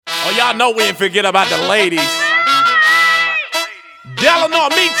Oh, y'all know we ain't forget about the ladies. Delano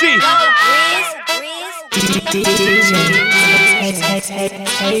Michi.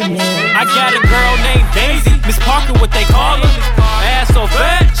 I got a girl named Daisy, Miss Parker, what they call her. Ass so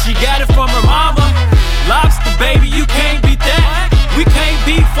fat, she got it from her mama. Lobster, baby, you can't beat that. We can't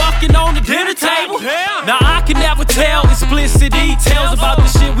be fucking on the dinner table. Now I can never tell explicit details about the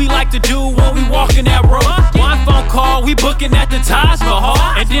shit we like to do when we walk in that room. One phone call, we booking at the Taj Mahal,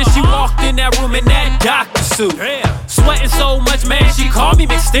 and then she walked in that room in that doctor suit, sweating so much, man, she called me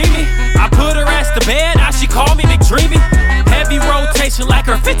McSteamy. I put her ass to bed, now she called me McDreamy. Heavy rotation like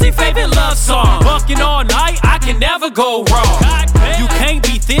her 15 favorite love song. Fucking all night, I can never go wrong. You can't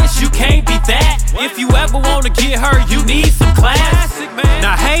beat this, you can't beat that. If you ever wanna get her, you need some class.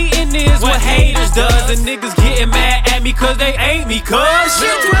 Now hating is what haters does, and niggas getting mad at me cause they ain't me, cuz she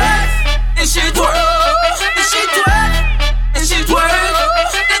twerk, and she twerk, and she twerk, and she twerk,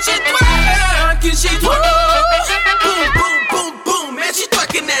 and she twerk, and she twerk. Boom, boom, boom, boom, man, she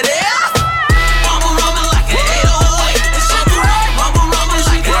twerking that ass. Rumble, rumble like an 808, and she twerk. Rumble, rumble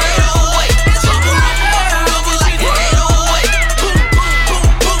like an 808, and she twerk. Rumble like an 808. Boom, boom,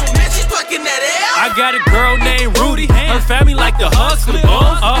 boom, boom, man, she twerking that ass. I got a girl named Rudy, her family like the Huxley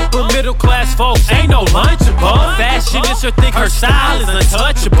Bulls. Upper middle class folks, ain't no lunchable. Fashionista think her style is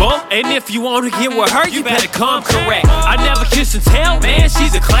untouchable. And if you wanna get with her, you better come correct. I never kiss and tell, man,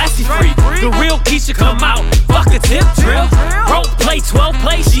 she's a classy freak. The real Keisha come out, fuck a tip drill. Broke play, 12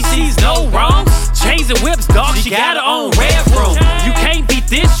 play, she sees no wrongs. Chains and whips, dog, she got her own red room. You can't beat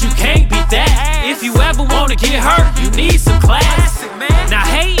this, you can't beat that. If you ever wanna get her, you need some class. Now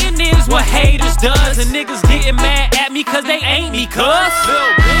hating is what haters does, and niggas getting mad at me cause they ain't me, cuz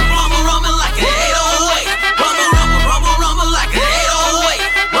rumble, rumble like an 808. Rumble, rumble, rumble, rumble like an 808.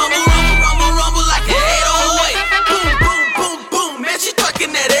 Rumble, rumble, rumble, rumble like an 808. Boom, boom, boom, boom, man, she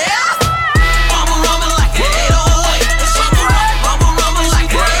twerking that ass. Rumble, rumble like an 808. Rumble, rumble like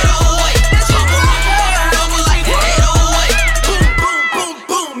an 808. Rumble like an 808. Boom, boom, boom,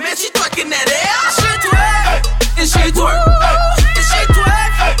 boom, man, she twerking that ass. She twerk, and she twerk, and she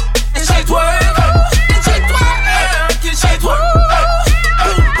twerk, and she twerk.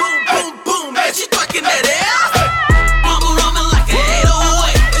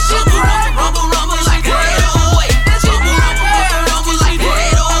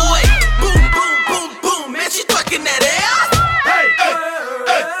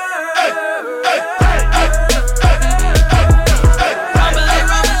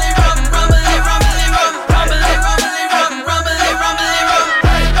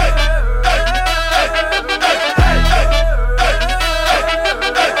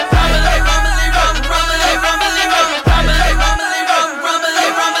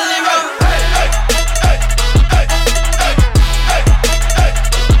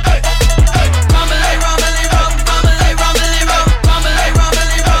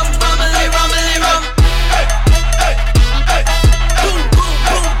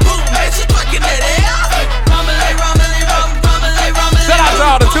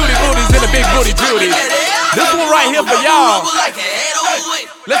 This one right here for y'all.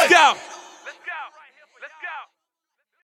 Let's go.